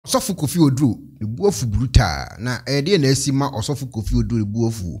Osofu Kofi Oduro ebuofu bruta na ede na asima Osofu Kofi Oduro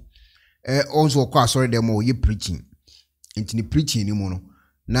ebuofu also kwa sorry dem o ye preaching intini preaching ni mo no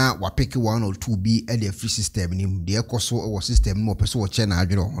na wa pick 1 or 2 be e the free system ni de ekoso o system no person wo che na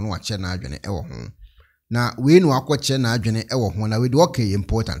adwene ho no wa che na adwene e wo ho na we no akwache na adwene e wo ho na we de okay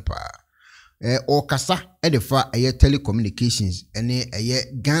important pa o kasa e de fa eye telecommunications ene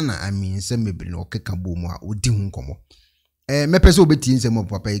eye Ghana aminse mebiri no keka bomu a odi hu nkomo me pese obeti nsem o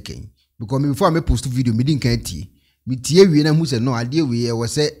papa eken because before me post video me din kan tie me tie wie na hu se no ade we e wo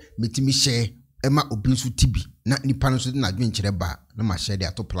se metimi share e ma obi nso tibi na nipa no so na adwen kire ba na ma share de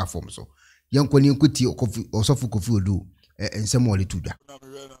ato platform so yankoni nkotie Osofu Kofi Oduro nsem o le tudwa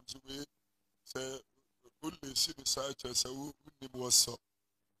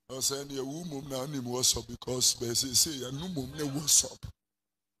I said, "You woman now need what's up because they say you no mum ne what's up."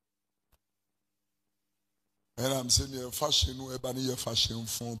 And I'm saying, "You fashion no ebani you fashion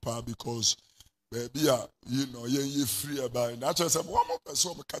phone pa because baby, you know you free about." And I just said, "One more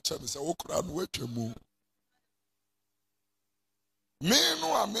person me catch me say, "O kura no wetwe mu." Me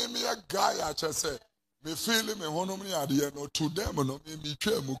no a me a guy I just say, me feel me hono me ade no to them no me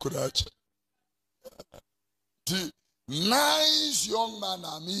twa mu kura che. Nice young man,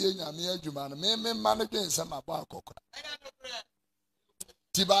 me managing some about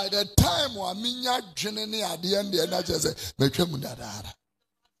by the time one minya generally at the end, the just say, make him that.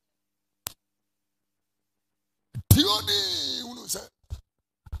 Tioni, who say,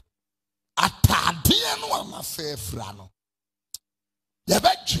 Atadian one my fair frano.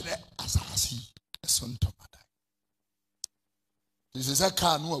 Yabachine as I see a son to my. This is a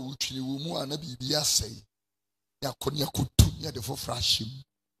canoe which you will more and be say. Ya konya kutumia de for frashim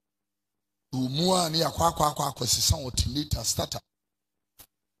umua ni akwa sisa alternator starter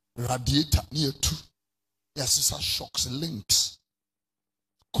radiator ni etu ya sisa shocks links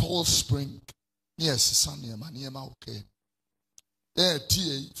coil spring ni sisa ni ma okay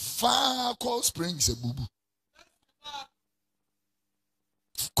tie fa coil spring se bubu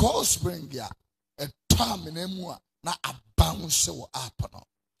coil spring ya etam mu na abounce wo up no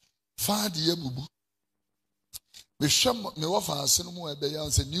fa de bubu me wafa no mo ebe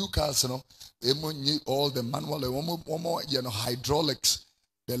yan say new cars no all the manual you know hydraulics.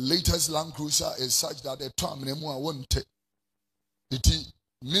 The latest Land Cruiser is such that the time ne mo a won't it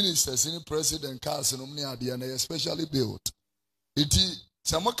ministers in president cars no me ade na especially built it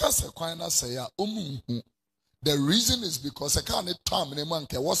samoka se kwan na say ya the reason is because I can't time ne man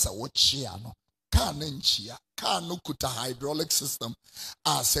ke was a watch no can nchia can no kuta hydraulic system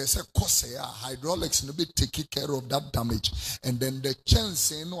says a cause hydraulics no be taking care of that damage and then the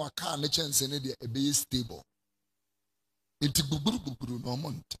chance no can chance any be stable it buburu no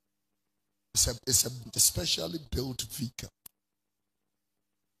month it's a specially built vehicle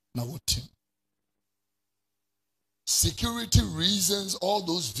now what security reasons all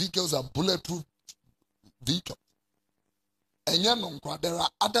those vehicles are bulletproof vehicles. And there are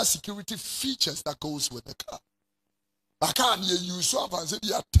other security features that goes with the car. I can't use so and say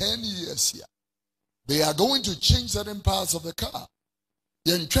they are 10 years here. They are going to change certain parts of the car.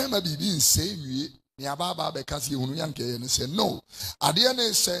 You can be being same because you say no. At the end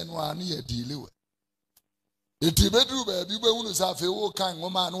they say no I need a deal with. The bedroom baby we have a kind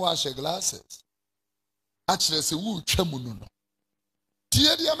woman wash glasses. Actually say who chemuno.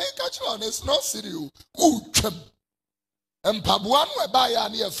 Tia the American is not serious. Who chem. And Pabuan we buy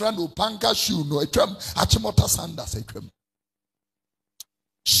a friend who panka shoe no etwam achimota sandals etwam.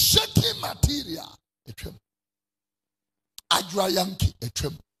 Shaky material etwam. Adra Yankee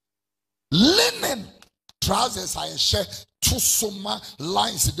etwam. Linen trousers I share two summer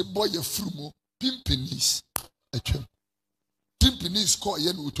lines the boy a frumo pimpinis etwam. Pimpinis call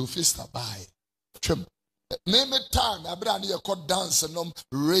yen uto festa buy etwam. Name it time, I bring a court dance and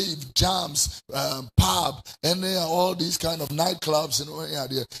rave jams, pub, and all these kind of nightclubs and all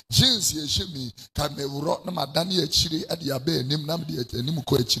there. Jeans, ye shimmy, can me rot no madani chili at the abe, nim namdi at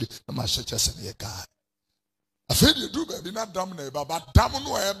Nimuko chili, no machachas and a guy. I feel you do, baby, not damn neighbor, but damn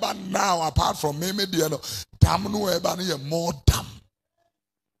no ever now, apart from me, damn no ever near more damn.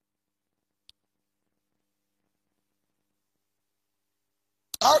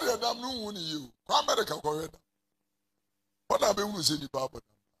 How do you damn know you? America correct. What have you seen the Bible?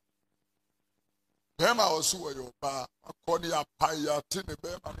 Bema also your bar, according to Paya, Tinny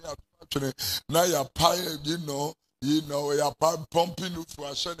Bema, now your Paya, you know, your pumping for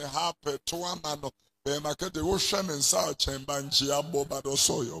a shiny harper to one man. Bema get the ocean and South Chamber and Chiabo, but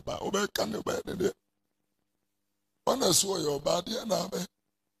also your bar. Obey can you bear it? When I saw your body and I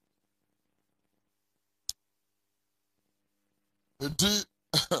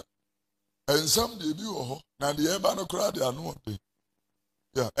And some de bi wo ho na de eba no kra de ano de.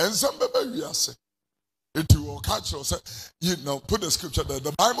 Yeah, and some bebe we say. It will catch us. You know, put the scripture there.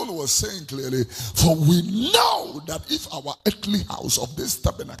 The Bible was saying clearly, for we know that if our earthly house of this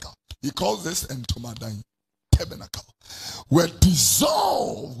tabernacle, he calls this entombed tabernacle, were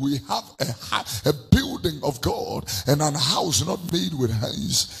dissolved, we have a building of God and a house not made with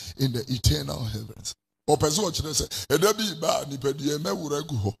hands in the eternal heavens. Or person what you say, there be bad nipedi eme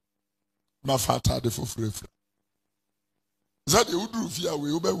wuregu ho na fata de for free. That you would do fear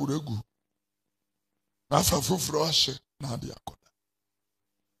we ube wuregu. Afa fufuro ahye na ade akoda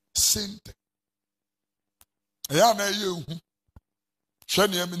sente ya na ye hu hwe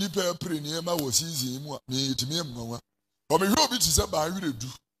ne am nipa apre ne ma wo season mu a me yitimi amwa o me hwe obi ti se ba wiredu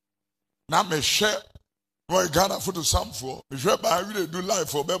na me hwe boy Ghana photo samfo me hwe ba wiredu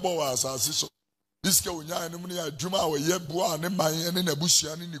life obebo wa asase so diske onya ene mu ne adwuma wo ye boa ne man ne na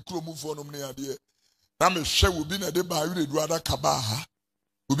busua ne kromufo no mu ne ade na me hwe obi na de ba wiredu adaka ba ha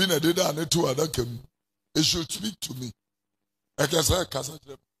obi na de da ne to adaka mu. It should speak to me. I can say,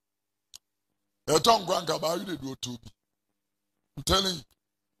 Cassandra. A tongue grant about you do to me. I'm telling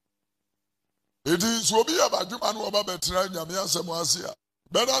you. It is will be about you and about Yamia.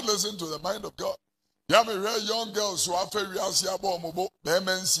 Better listen to the mind of God. Yami very young girls who are very mobile, men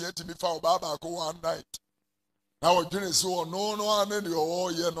see it to be found Baba one night. Now we're doing so no, and then you're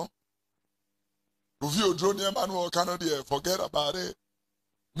all, you know. If you draw near Manuel Canada, forget about it.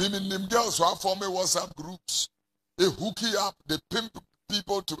 Meaning them girls who have formed WhatsApp groups. They hook you up, they pimp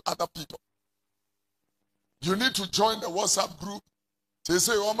people to other people. You need to join the WhatsApp group. They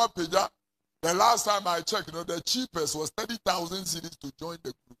say, Oma Peja, the last time I checked, the cheapest was 30,000 cities to join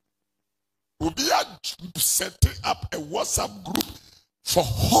the group. We are setting up a WhatsApp group for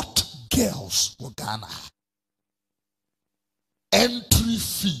hot girls for Ghana. Entry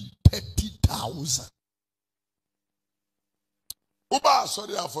fee, 30,000. Uba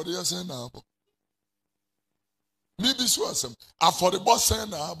sorry for the say na abo. Me bi so asem. For the boss say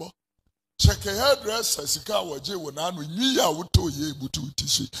na abo. Check a hairdresser sika waje wo na no nyi ya woto ye butu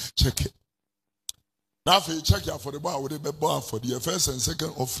tishi. Check it. Now for check ya for the bar we be bar for the first and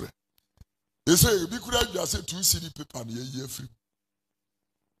second offering. They say bi kura you say 2 CD paper na ye free.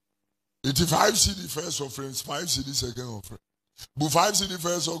 85 CD first offering, 5 CD second offering. But 5 CD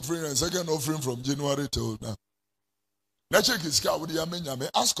first offering and second offering from January till now. Let's check his car with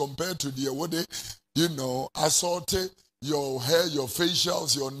the as compared to the what they, you know, assorted your hair, your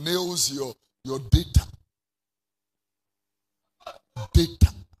facials, your nails, your data.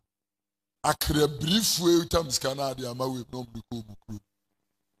 Data. I create a brief way to scanner the amount with no blue.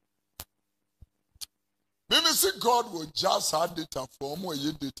 Maybe see God will just add data for more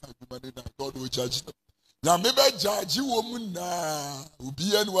data. God will judge them. Now maybe judge you woman na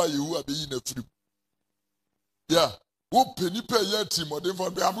ubi anywhere you are being a free. Yeah. I'm going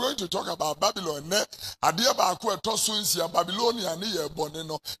to talk about Babylon. Adia ba ko eto so nsia Babylonia ne ye bone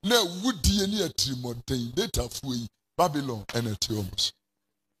no na wudie ne atimoden data fuyi Babylon and etiomos.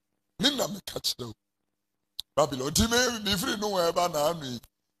 Nina me catch them. Babylon ti me be free no eba na anu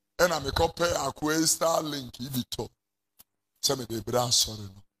e na me copy akwa Starlink ibito. Se me de bra sorry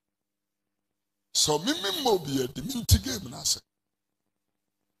no. So me mo bi e de minti game na se.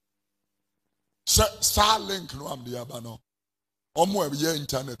 Starlink no am the abano. Omo e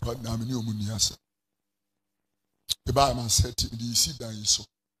internet but na me ni omu ni asa. The Bible said the see dan so.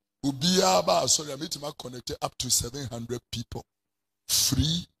 Obia ba sorry me to connect up to 700 people.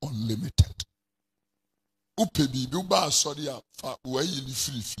 Free unlimited. Upe bi ba sorry fa we yi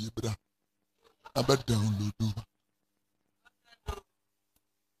free bra. Aba download do.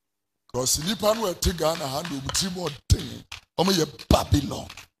 Cause nipa no e te Ghana hand omuti mo den. Omo ye Babylon.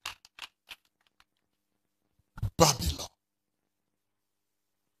 Babylon.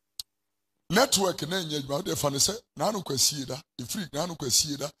 Network na enye adwuma de fa ne se na no kwasi da e free na no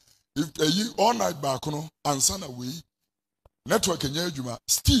kwasi da if all night back no ansa na we network enye adwuma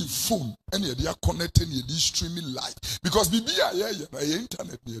still phone and ye dey connect and ye dey streaming live because bibia na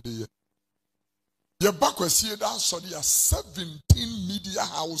internet na ye dey ye back kwasi da so there 17 media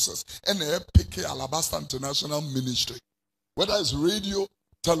houses and a pick Alabaster International Ministry whether it's radio,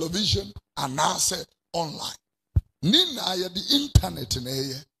 television and now say online. Nina ya the internet na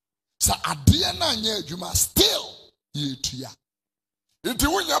ye sa adie na anya adwuma still ye tua enti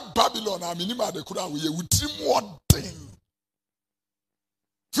wonya Babylon aminima de kura wo ye wutrim wodin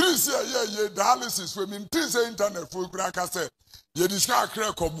free say ye dialysis for min say internet for kura ka say ye diska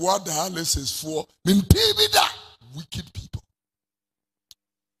akra koboa dialysis for min bi da wicked people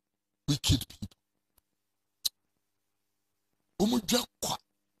dwa kwa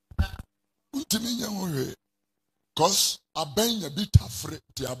untimi nya ho cause aban ya bi tafre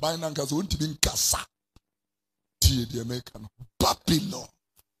ti aban na nka so untimi nkasa ti de America no Babylon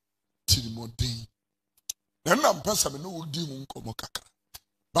ti modern na mpesa me no wodi mu nkomo kakra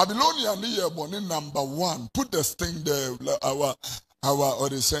Babylonia ni ye born number 1 put the thing there our or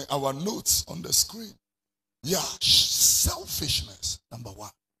they say our notes on the screen. Yeah, selfishness number 1.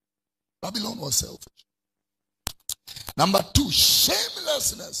 Babylon was selfish. Number 2,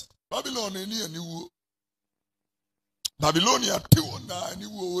 shamelessness. Babylon any aniwo. Babylonia tiwo na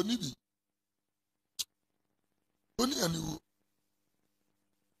aniwo oni bi. Oni aniwo.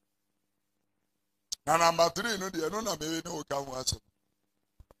 Na number 3 no dey no na me no ka ho aso.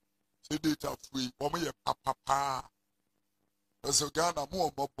 Say data free, omo ye papa. So Ghana mo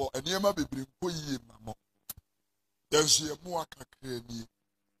omobo eniema bebre mpo yiye mamo. Yenso ye mo akakra ni.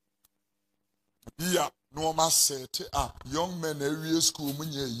 Yeah, no ma set up young men area school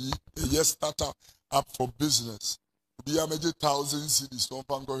munye yi a start up for business. Be a major 1,000 cities don't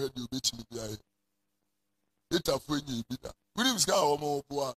go ahead you bet me be it a funny bida. Williams ga omo boa